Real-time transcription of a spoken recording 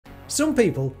Some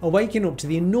people are waking up to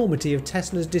the enormity of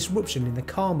Tesla's disruption in the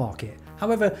car market.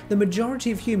 However, the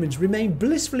majority of humans remain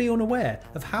blissfully unaware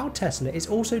of how Tesla is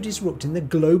also disrupting the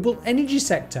global energy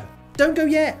sector. Don't go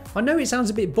yet! I know it sounds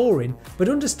a bit boring, but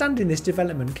understanding this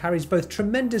development carries both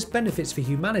tremendous benefits for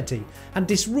humanity and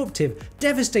disruptive,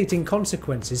 devastating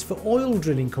consequences for oil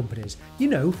drilling companies. You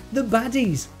know, the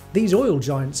baddies. These oil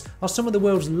giants are some of the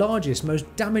world's largest, most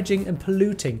damaging and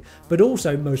polluting, but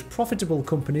also most profitable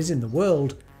companies in the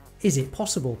world. Is it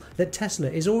possible that Tesla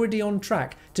is already on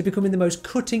track to becoming the most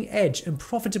cutting-edge and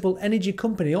profitable energy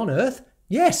company on Earth?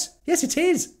 Yes it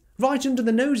is! Right under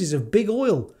the noses of big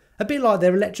oil. A bit like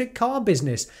their electric car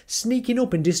business, sneaking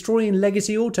up and destroying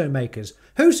legacy automakers.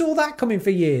 Who saw that coming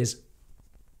for years?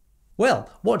 Well,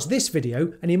 watch this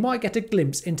video and you might get a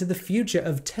glimpse into the future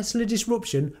of Tesla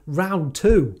disruption round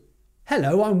 2.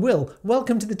 Hello, I'm Will.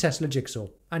 Welcome to the Tesla Jigsaw.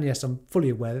 And yes, I'm fully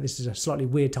aware that this is a slightly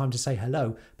weird time to say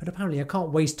hello, but apparently I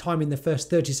can't waste time in the first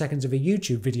 30 seconds of a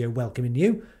YouTube video welcoming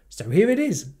you. So here it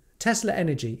is. Tesla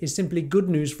energy is simply good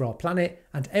news for our planet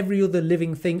and every other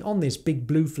living thing on this big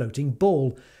blue floating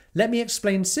ball. Let me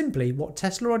explain simply what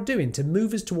Tesla are doing to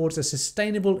move us towards a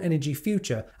sustainable energy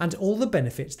future and all the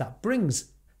benefits that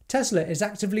brings. Tesla is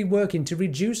actively working to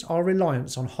reduce our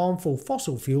reliance on harmful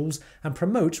fossil fuels and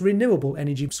promote renewable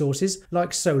energy sources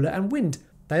like solar and wind.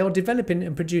 They are developing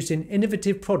and producing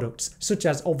innovative products such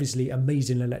as obviously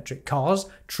amazing electric cars,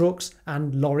 trucks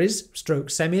and lorries,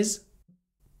 semis.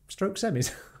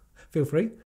 Feel free.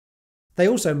 They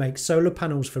also make solar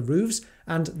panels for roofs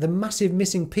and the massive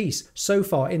missing piece so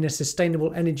far in a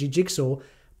sustainable energy jigsaw,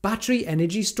 battery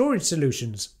energy storage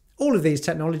solutions. All of these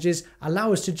technologies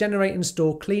allow us to generate and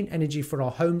store clean energy for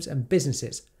our homes and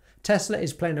businesses. Tesla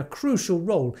is playing a crucial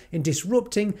role in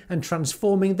disrupting and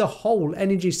transforming the whole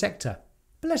energy sector.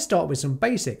 But let's start with some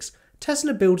basics.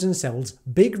 Tesla builds and sells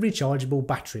big rechargeable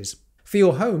batteries. For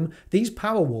your home, these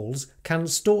Powerwalls can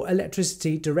store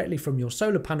electricity directly from your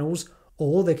solar panels,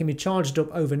 or they can be charged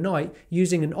up overnight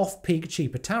using an off-peak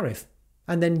cheaper tariff,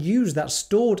 and then use that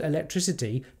stored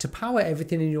electricity to power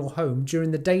everything in your home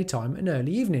during the daytime and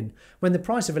early evening, when the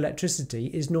price of electricity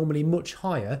is normally much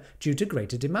higher due to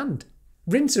greater demand.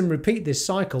 Rinse and repeat this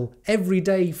cycle every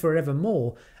day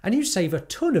forevermore, and you save a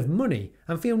ton of money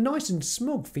and feel nice and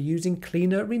smug for using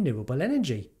cleaner renewable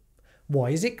energy.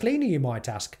 Why is it cleaner, you might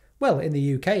ask? Well, in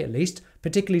the UK at least,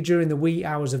 particularly during the wee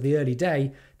hours of the early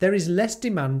day, there is less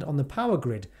demand on the power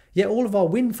grid, yet all of our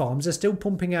wind farms are still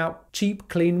pumping out cheap,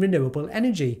 clean, renewable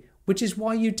energy, which is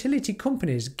why utility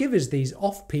companies give us these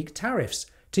off-peak tariffs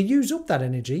to use up that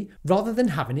energy rather than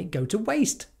having it go to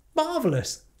waste.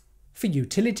 Marvellous! For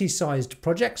utility-sized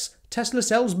projects, Tesla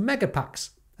sells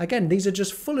megapacks. Again, these are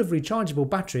just full of rechargeable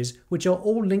batteries which are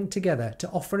all linked together to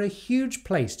offer a huge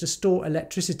place to store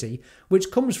electricity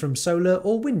which comes from solar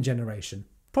or wind generation.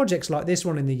 Projects like this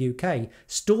one in the UK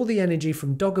store the energy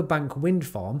from Dogger Bank wind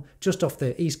farm just off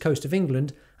the east coast of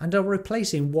England and are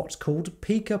replacing what's called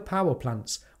peaker power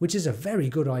plants, which is a very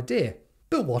good idea.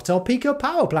 But what are peaker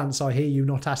power plants, I hear you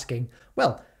not asking?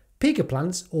 Well, peaker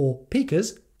plants, or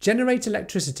peakers, generate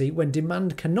electricity when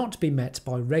demand cannot be met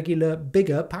by regular,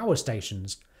 bigger power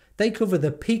stations. They cover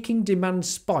the peaking demand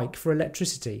spike for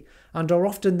electricity and are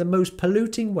often the most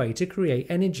polluting way to create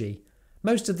energy.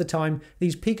 Most of the time,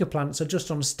 these peaker plants are just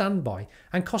on standby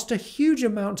and cost a huge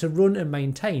amount to run and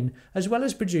maintain, as well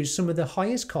as produce some of the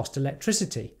highest cost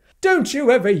electricity. Don't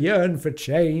you ever yearn for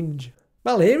change?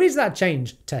 Well, here is that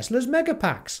change, Tesla's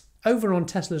megapacks. Over on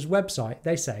Tesla's website,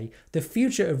 they say the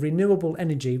future of renewable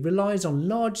energy relies on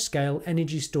large-scale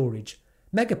energy storage.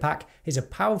 Megapack is a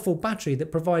powerful battery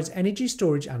that provides energy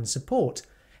storage and support,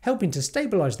 helping to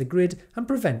stabilise the grid and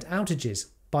prevent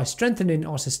outages. By strengthening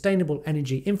our sustainable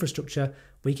energy infrastructure,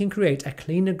 we can create a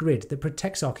cleaner grid that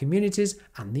protects our communities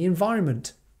and the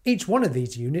environment. Each one of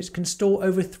these units can store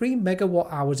over 3 megawatt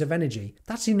hours of energy.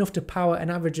 That's enough to power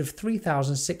an average of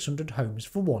 3,600 homes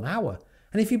for 1 hour.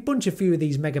 And if you bunch a few of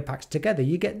these megapacks together,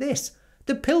 you get this: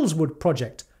 the Pillswood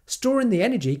project, storing the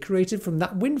energy created from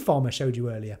that wind farm I showed you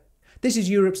earlier. This is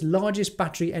Europe's largest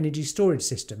battery energy storage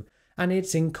system, and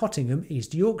it's in Cottingham,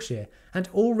 East Yorkshire, and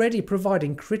already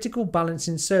providing critical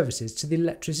balancing services to the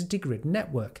electricity grid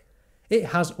network. It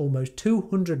has almost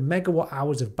 200 megawatt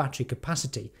hours of battery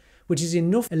capacity, which is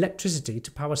enough electricity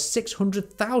to power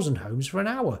 600,000 homes for an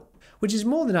hour, which is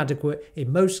more than adequate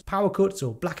in most power cuts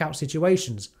or blackout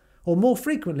situations, or more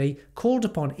frequently called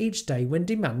upon each day when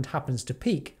demand happens to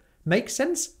peak. Make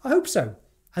sense? I hope so.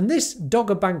 And this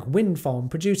Dogger Bank wind farm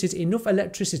produces enough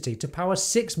electricity to power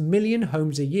 6 million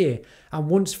homes a year, and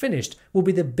once finished will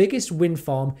be the biggest wind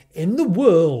farm in the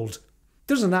world.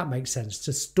 Doesn't that make sense,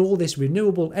 to store this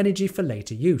renewable energy for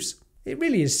later use? It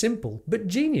really is simple, but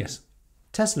genius.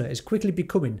 Tesla is quickly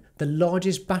becoming the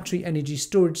largest battery energy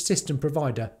storage system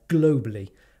provider globally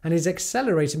and is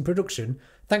accelerating production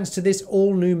thanks to this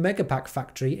all-new Megapack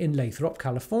factory in Lathrop,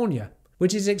 California,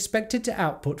 which is expected to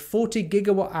output 40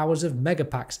 gigawatt hours of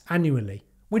Megapacks annually,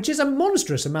 which is a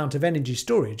monstrous amount of energy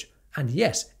storage, and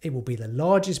yes, it will be the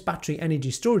largest battery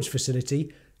energy storage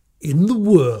facility in the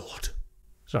world.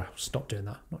 Sorry, I'll stop doing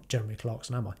that. Not Jeremy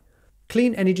Clarkson, am I?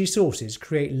 Clean energy sources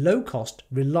create low-cost,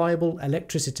 reliable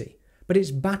electricity, but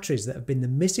it's batteries that have been the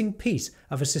missing piece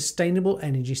of a sustainable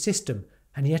energy system,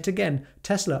 and yet again,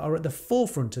 Tesla are at the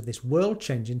forefront of this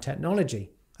world-changing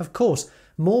technology. Of course,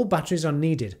 more batteries are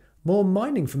needed, more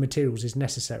mining for materials is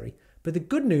necessary, but the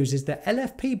good news is that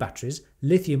LFP batteries,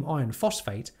 lithium iron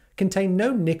phosphate, contain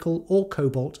no nickel or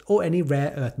cobalt or any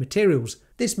rare earth materials.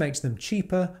 This makes them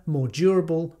cheaper, more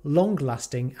durable,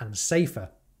 long-lasting and safer.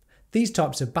 These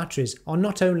types of batteries are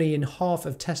not only in half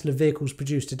of Tesla vehicles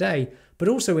produced today, but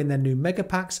also in their new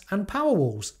Megapacks and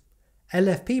Powerwalls.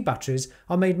 LFP batteries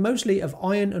are made mostly of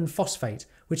iron and phosphate,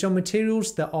 which are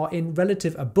materials that are in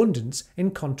relative abundance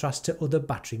in contrast to other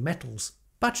battery metals.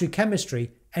 Battery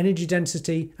chemistry, energy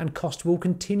density and cost will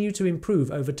continue to improve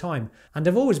over time and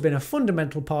have always been a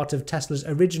fundamental part of Tesla's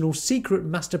original secret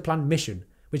master plan mission,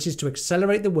 which is to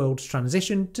accelerate the world's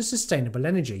transition to sustainable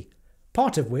energy.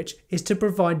 Part of which is to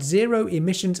provide zero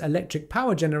emissions electric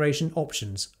power generation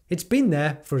options. It's been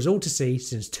there for us all to see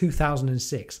since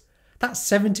 2006. That's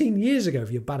 17 years ago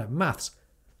if you're bad at maths.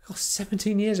 God,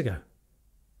 17 years ago.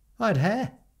 I had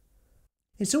hair.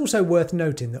 It's also worth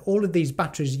noting that all of these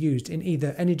batteries used in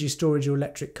either energy storage or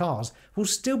electric cars will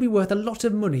still be worth a lot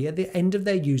of money at the end of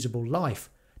their usable life.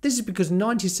 This is because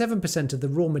 97% of the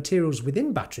raw materials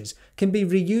within batteries can be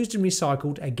reused and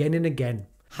recycled again and again.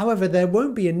 However, there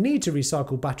won't be a need to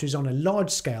recycle batteries on a large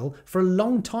scale for a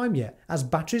long time yet, as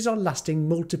batteries are lasting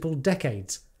multiple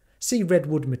decades. See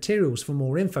Redwood Materials for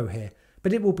more info here,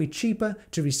 but it will be cheaper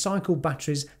to recycle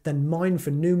batteries than mine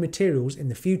for new materials in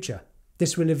the future.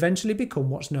 This will eventually become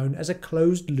what's known as a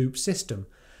closed-loop system.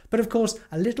 But of course,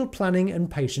 a little planning and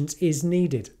patience is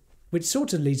needed. Which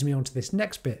sort of leads me on to this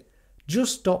next bit.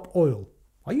 Just stop oil.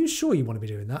 Are you sure you want to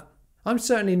be doing that? I'm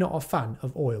certainly not a fan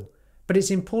of oil, but it's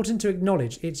important to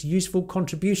acknowledge its useful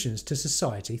contributions to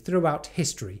society throughout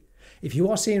history. If you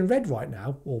are seeing red right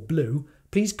now, or blue,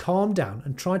 please calm down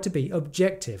and try to be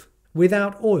objective.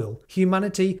 Without oil,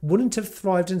 humanity wouldn't have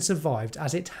thrived and survived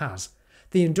as it has.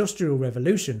 The Industrial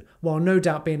Revolution, while no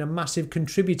doubt being a massive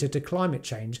contributor to climate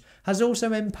change, has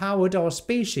also empowered our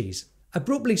species.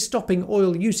 Abruptly stopping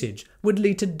oil usage would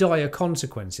lead to dire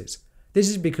consequences. This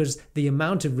is because the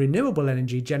amount of renewable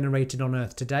energy generated on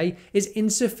Earth today is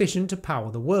insufficient to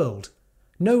power the world.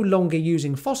 No longer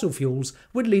using fossil fuels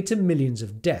would lead to millions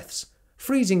of deaths.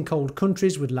 Freezing cold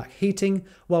countries would lack heating,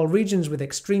 while regions with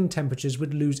extreme temperatures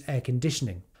would lose air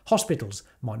conditioning. Hospitals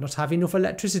might not have enough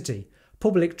electricity.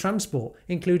 Public transport,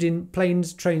 including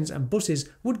planes, trains and buses,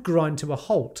 would grind to a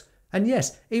halt. And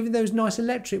yes, even those nice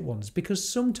electric ones, because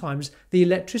sometimes the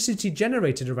electricity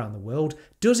generated around the world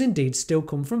does indeed still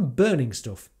come from burning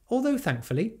stuff, although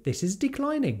thankfully this is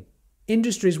declining.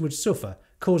 Industries would suffer,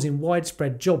 causing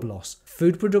widespread job loss.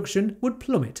 Food production would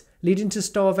plummet, leading to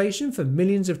starvation for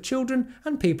millions of children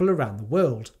and people around the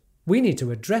world. We need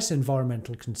to address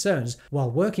environmental concerns while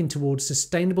working towards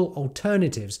sustainable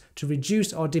alternatives to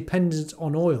reduce our dependence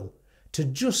on oil. To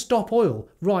just stop oil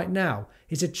right now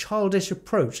is a childish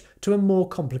approach to a more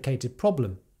complicated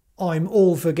problem. I'm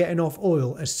all for getting off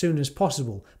oil as soon as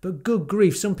possible, but good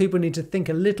grief, some people need to think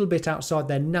a little bit outside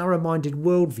their narrow-minded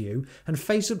worldview and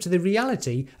face up to the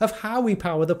reality of how we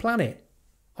power the planet.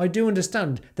 I do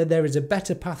understand that there is a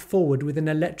better path forward with an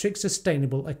electric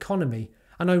sustainable economy,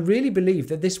 and I really believe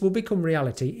that this will become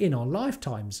reality in our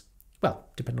lifetimes. Well,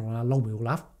 depending on how long we all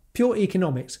have. Pure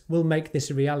economics will make this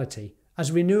a reality,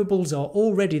 as renewables are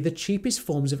already the cheapest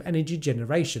forms of energy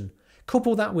generation.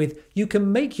 Couple that with you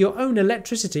can make your own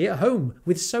electricity at home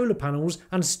with solar panels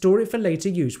and store it for later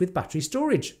use with battery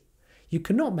storage. You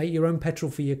cannot make your own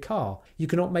petrol for your car, you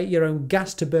cannot make your own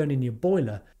gas to burn in your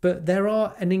boiler, but there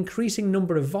are an increasing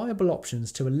number of viable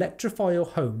options to electrify your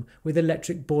home with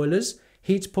electric boilers,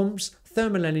 heat pumps,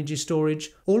 thermal energy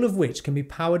storage, all of which can be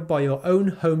powered by your own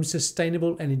home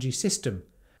sustainable energy system.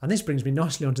 And this brings me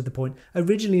nicely onto the point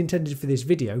originally intended for this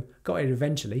video, got here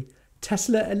eventually,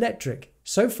 Tesla Electric.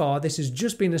 So far this has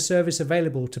just been a service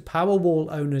available to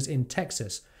Powerwall owners in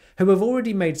Texas, who have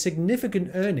already made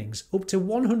significant earnings up to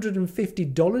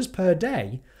 $150 per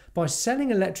day by selling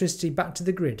electricity back to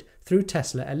the grid through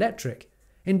Tesla Electric.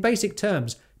 In basic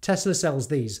terms, Tesla sells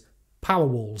these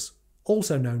Powerwalls,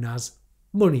 also known as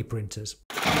money printers.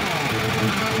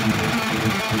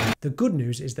 The good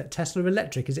news is that Tesla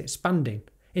Electric is expanding.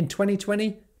 In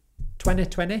 2020.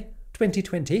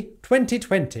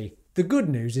 The good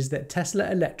news is that Tesla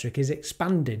Electric is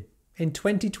expanding. In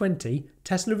 2020,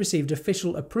 Tesla received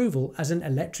official approval as an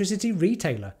electricity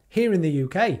retailer here in the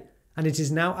UK, and it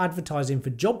is now advertising for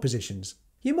job positions.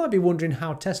 You might be wondering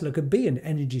how Tesla could be an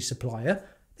energy supplier.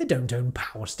 They don't own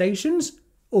power stations.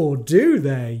 Or do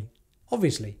they?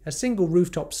 Obviously, a single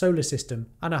rooftop solar system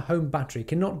and a home battery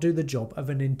cannot do the job of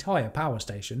an entire power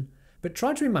station, but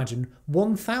try to imagine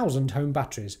 1,000 home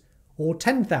batteries, or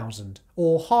 10,000,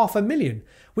 or 500,000,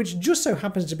 which just so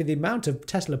happens to be the amount of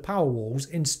Tesla Powerwalls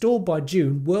installed by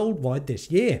June worldwide this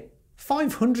year.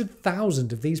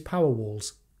 500,000 of these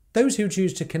Powerwalls. Those who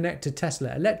choose to connect to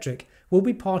Tesla Electric will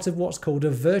be part of what's called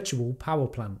a virtual power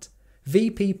plant.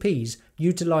 VPPs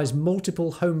utilise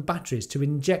multiple home batteries to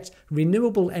inject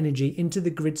renewable energy into the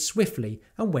grid swiftly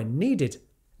and when needed.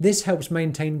 This helps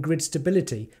maintain grid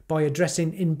stability by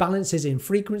addressing imbalances in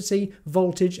frequency,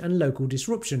 voltage and local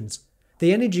disruptions.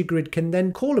 The energy grid can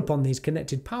then call upon these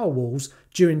connected power walls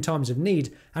during times of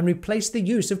need and replace the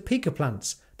use of peaker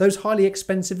plants, those highly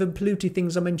expensive and polluting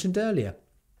things I mentioned earlier.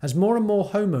 As more and more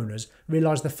homeowners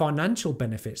realise the financial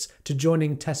benefits to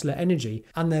joining Tesla Energy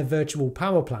and their virtual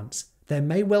power plants, there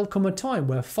may well come a time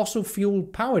where fossil fuel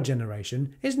power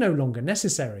generation is no longer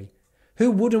necessary.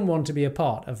 Who wouldn't want to be a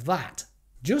part of that?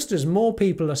 Just as more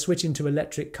people are switching to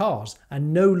electric cars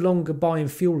and no longer buying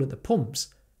fuel at the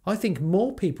pumps, I think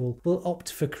more people will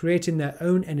opt for creating their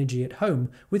own energy at home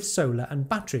with solar and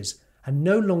batteries and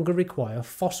no longer require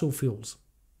fossil fuels.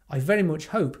 I very much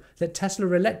hope that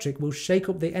Tesla Electric will shake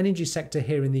up the energy sector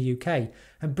here in the UK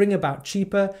and bring about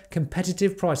cheaper,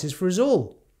 competitive prices for us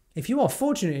all. If you are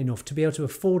fortunate enough to be able to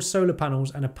afford solar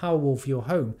panels and a Powerwall for your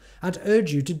home, I'd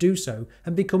urge you to do so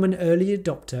and become an early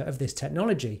adopter of this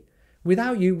technology.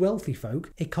 Without you wealthy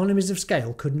folk, economies of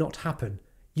scale could not happen.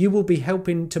 You will be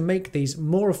helping to make these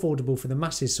more affordable for the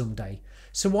masses someday.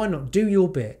 So why not do your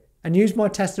bit and use my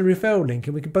Tesla referral link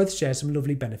and we can both share some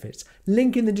lovely benefits.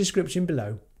 Link in the description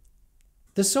below.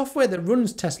 The software that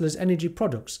runs Tesla's energy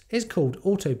products is called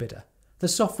AutoBidder. The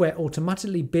software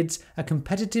automatically bids a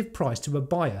competitive price to a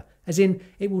buyer, as in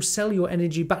it will sell your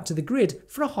energy back to the grid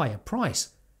for a higher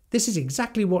price. This is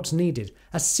exactly what's needed,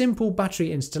 a simple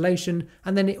battery installation,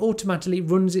 and then it automatically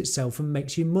runs itself and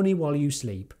makes you money while you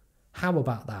sleep. How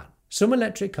about that? Some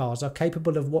electric cars are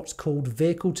capable of what's called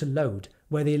vehicle to load,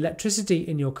 where the electricity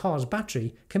in your car's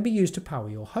battery can be used to power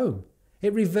your home.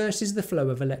 It reverses the flow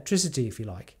of electricity, if you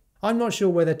like. I'm not sure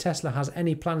whether Tesla has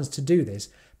any plans to do this,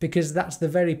 because that's the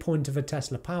very point of a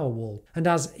Tesla Powerwall. And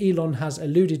as Elon has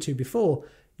alluded to before,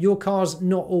 your car's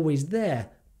not always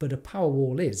there, but a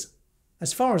Powerwall is.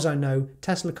 As far as I know,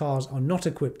 Tesla cars are not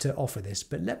equipped to offer this,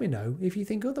 but let me know if you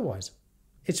think otherwise.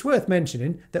 It's worth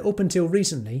mentioning that up until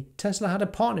recently, Tesla had a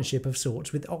partnership of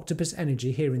sorts with Octopus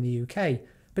Energy here in the UK,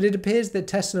 but it appears that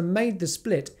Tesla made the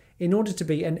split in order to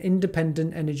be an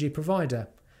independent energy provider.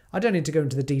 I don't need to go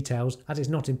into the details as it's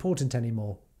not important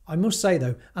anymore. I must say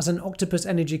though, as an Octopus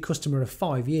Energy customer of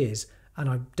 5 years, and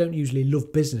I don't usually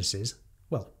love businesses,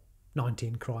 well,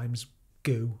 19 Crimes,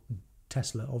 Goo,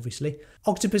 Tesla obviously,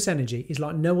 Octopus Energy is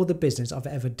like no other business I've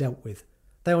ever dealt with.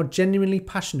 They are genuinely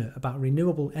passionate about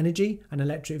renewable energy and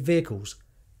electric vehicles.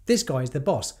 This guy is the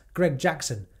boss, Greg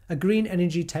Jackson, a green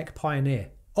energy tech pioneer.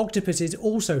 Octopus is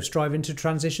also striving to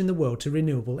transition the world to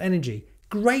renewable energy.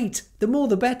 Great! The more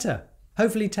the better!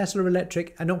 Hopefully Tesla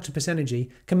Electric and Octopus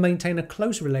Energy can maintain a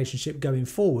close relationship going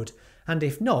forward, and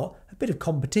if not, a bit of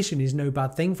competition is no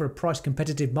bad thing for a price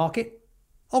competitive market.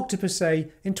 Octopus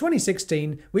say, in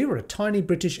 2016 we were a tiny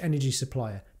British energy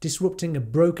supplier, disrupting a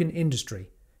broken industry.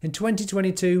 In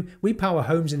 2022 we power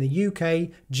homes in the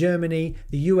UK, Germany,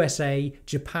 the USA,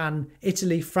 Japan,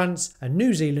 Italy, France and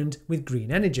New Zealand with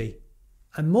green energy.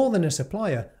 And more than a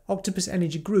supplier, Octopus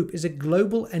Energy Group is a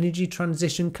global energy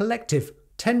transition collective.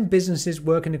 10 businesses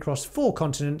working across 4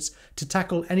 continents to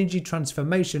tackle energy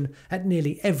transformation at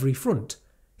nearly every front.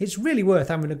 It's really worth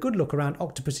having a good look around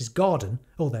Octopus's garden,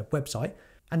 or their website,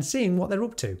 and seeing what they're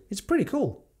up to. It's pretty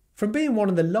cool. From being one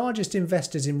of the largest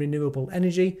investors in renewable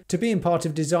energy, to being part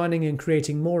of designing and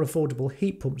creating more affordable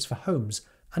heat pumps for homes,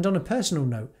 and on a personal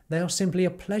note, they are simply a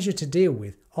pleasure to deal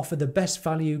with, offer the best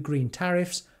value green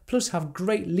tariffs, plus have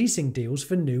great leasing deals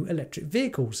for new electric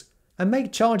vehicles. And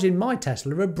make charging my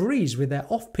Tesla a breeze with their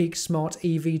off-peak smart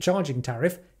EV charging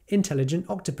tariff, Intelligent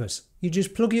Octopus. You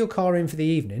just plug your car in for the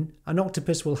evening and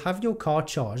Octopus will have your car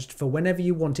charged for whenever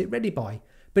you want it ready by,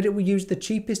 but it will use the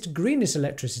cheapest, greenest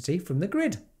electricity from the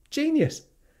grid. Genius!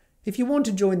 If you want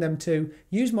to join them too,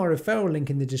 use my referral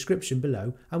link in the description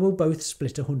below and we'll both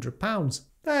split £100.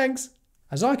 Thanks!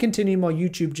 As I continue my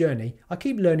YouTube journey, I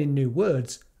keep learning new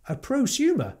words. A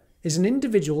prosumer is an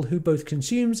individual who both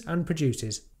consumes and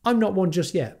produces. I'm not one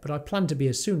just yet, but I plan to be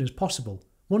as soon as possible,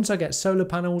 once I get solar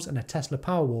panels and a Tesla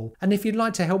Powerwall. And if you'd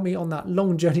like to help me on that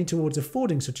long journey towards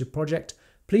affording such a project,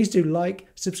 please do like,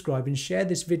 subscribe and share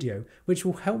this video, which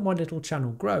will help my little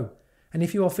channel grow. And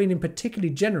if you are feeling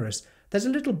particularly generous, there's a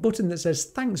little button that says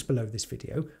thanks below this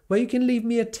video, where you can leave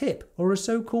me a tip or a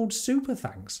so-called super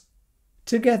thanks.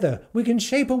 Together, we can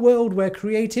shape a world where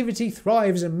creativity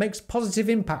thrives and makes positive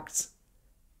impacts.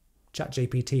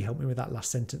 ChatGPT helped me with that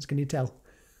last sentence, can you tell?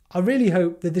 I really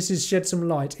hope that this has shed some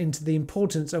light into the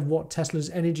importance of what Tesla's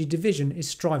energy division is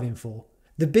striving for.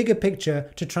 The bigger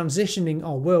picture to transitioning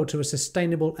our world to a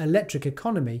sustainable electric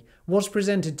economy was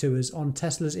presented to us on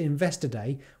Tesla's Investor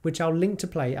Day, which I'll link to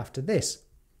play after this.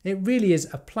 It really is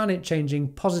a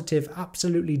planet-changing, positive,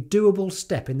 absolutely doable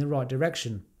step in the right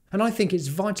direction. And I think it's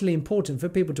vitally important for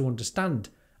people to understand.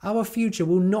 Our future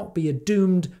will not be a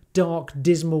doomed, dark,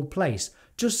 dismal place,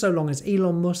 just so long as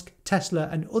Elon Musk, Tesla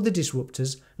and other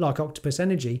disruptors, like Octopus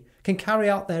Energy, can carry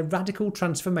out their radical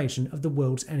transformation of the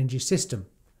world's energy system.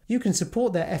 You can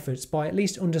support their efforts by at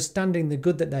least understanding the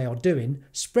good that they are doing,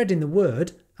 spreading the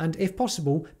word, and if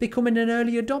possible, becoming an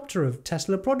early adopter of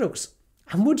Tesla products.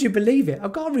 And would you believe it,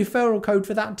 I've got a referral code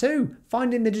for that too.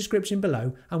 Find it in the description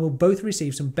below and we'll both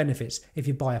receive some benefits if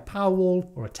you buy a Powerwall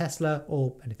or a Tesla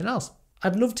or anything else.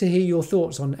 I'd love to hear your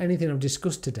thoughts on anything I've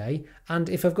discussed today, and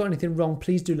if I've got anything wrong,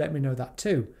 please do let me know that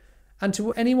too. And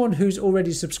to anyone who's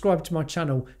already subscribed to my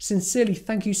channel, sincerely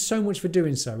thank you so much for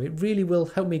doing so. It really will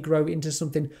help me grow into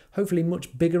something hopefully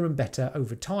much bigger and better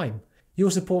over time.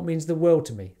 Your support means the world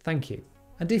to me. Thank you.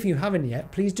 And if you haven't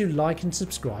yet, please do like and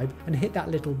subscribe and hit that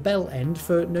little bell end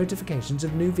for notifications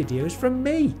of new videos from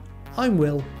me. I'm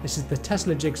Will, this is the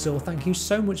Tesla Jigsaw, thank you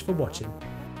so much for watching.